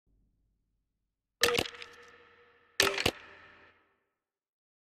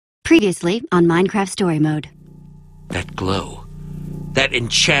Previously on Minecraft Story Mode. That glow, that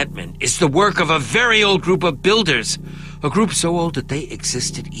enchantment is the work of a very old group of builders. A group so old that they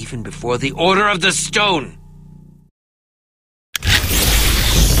existed even before the Order of the Stone.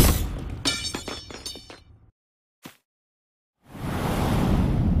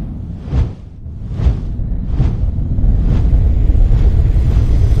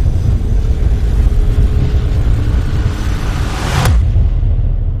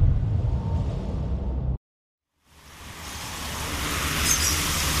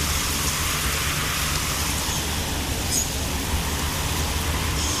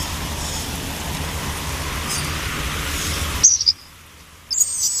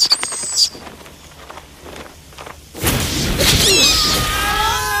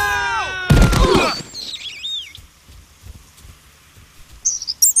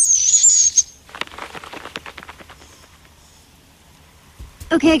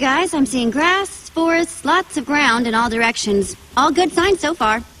 Okay, guys, I'm seeing grass, forests, lots of ground in all directions. All good signs so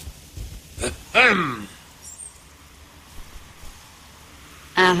far.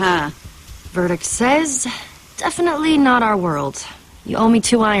 Verdict says, definitely not our world. You owe me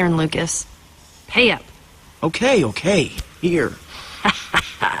 2 iron, Lucas. Pay up. Okay. Here.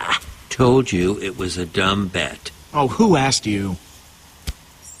 Told you it was a dumb bet. Oh, who asked you?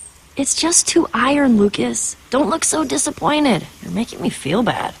 It's just 2 iron, Lucas. Don't look so disappointed. You're making me feel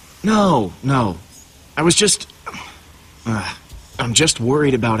bad. No. I was just... I'm just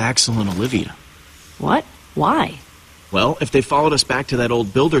worried about Axel and Olivia. What? Why? Well, if they followed us back to that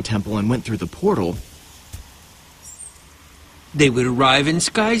old builder temple and went through the portal... They would arrive in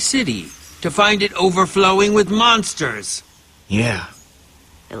Sky City to find it overflowing with monsters. Yeah.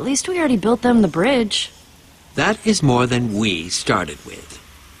 At least we already built them the bridge. That is more than we started with.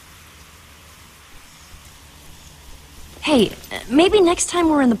 Hey, maybe next time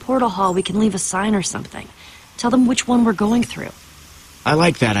we're in the portal hall we can leave a sign or something. Tell them which one we're going through. I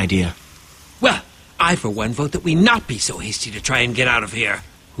like that idea. Well, I for one vote that we not be so hasty to try and get out of here.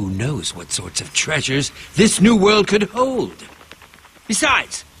 Who knows what sorts of treasures this new world could hold?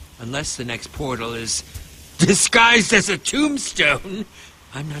 Besides, unless the next portal is disguised as a tombstone,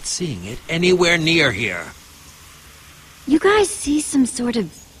 I'm not seeing it anywhere near here. You guys see some sort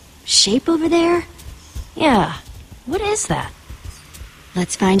of shape over there? Yeah. What is that?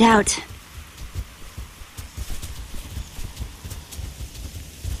 Let's find out.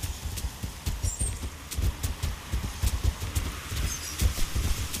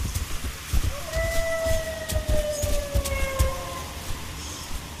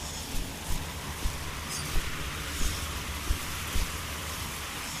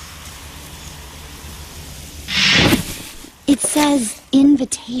 It says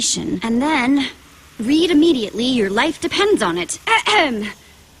invitation, and then read immediately, your life depends on it. Ahem.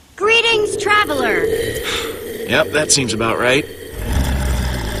 Greetings, traveler. Yep, that seems about right.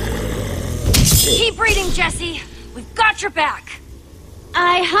 Keep reading, Jesse. We've got your back.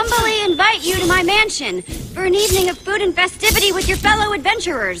 I humbly invite you to my mansion for an evening of food and festivity with your fellow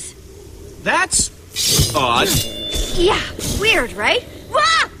adventurers. That's... odd. Yeah, weird, right?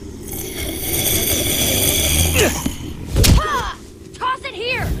 Wah! Ah! Toss it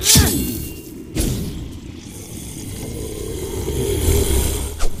here!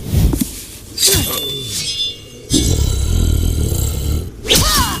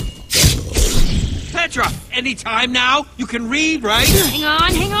 Petra, any time now? You can read, right?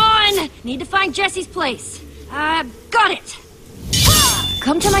 Hang on! Need to find Jesse's place. Got it!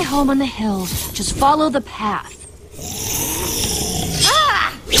 Come to my home on the hill. Just follow the path.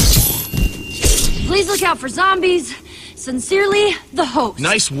 Ah! Please look out for zombies. Sincerely, the host.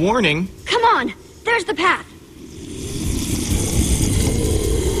 Nice warning. Come on! There's the path!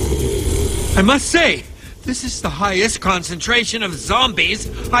 I must say, this is the highest concentration of zombies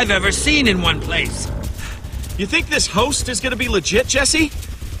I've ever seen in one place. You think this host is gonna be legit, Jesse?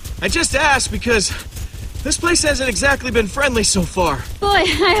 I just asked because this place hasn't exactly been friendly so far. Boy,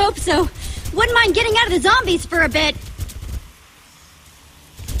 I hope so. Wouldn't mind getting out of the zombies for a bit.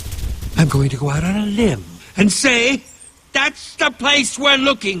 I'm going to go out on a limb and say, that's the place we're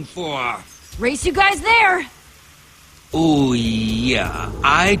looking for. Race you guys there. Oh, yeah.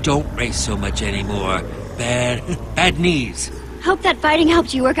 I don't race so much anymore. Bad knees. Hope that fighting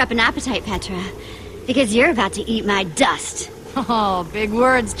helped you work up an appetite, Petra. Because you're about to eat my dust. Oh, big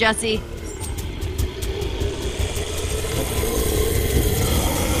words, Jesse.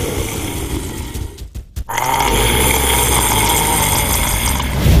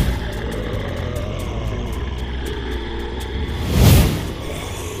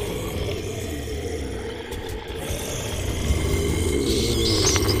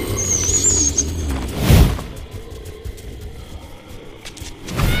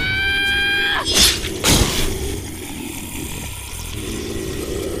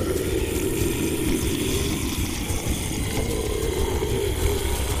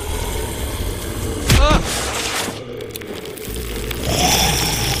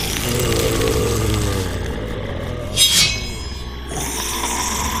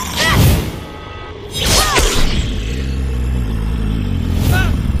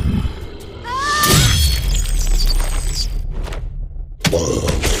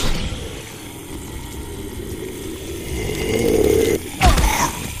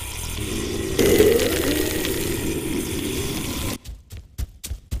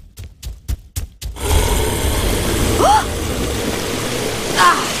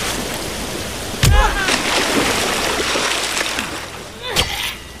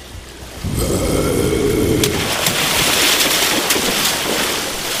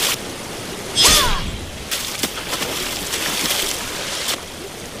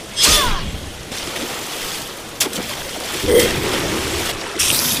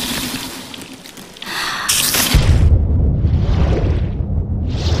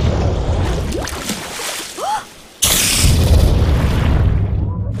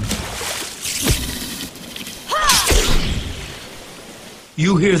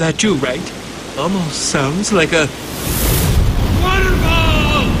 You hear that too, right? Almost sounds like a waterfall!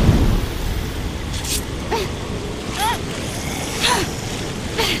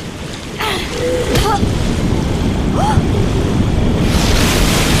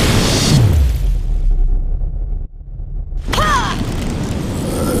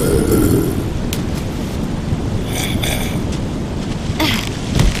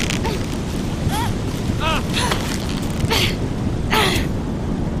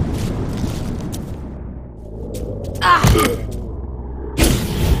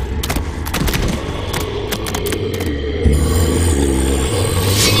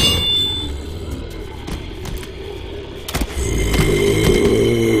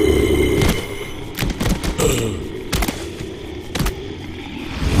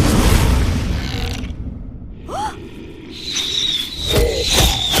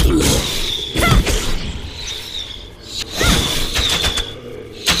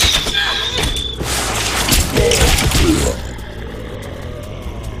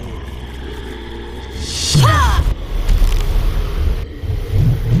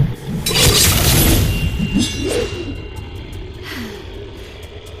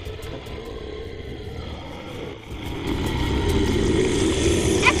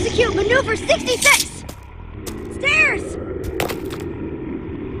 Execute maneuver 66!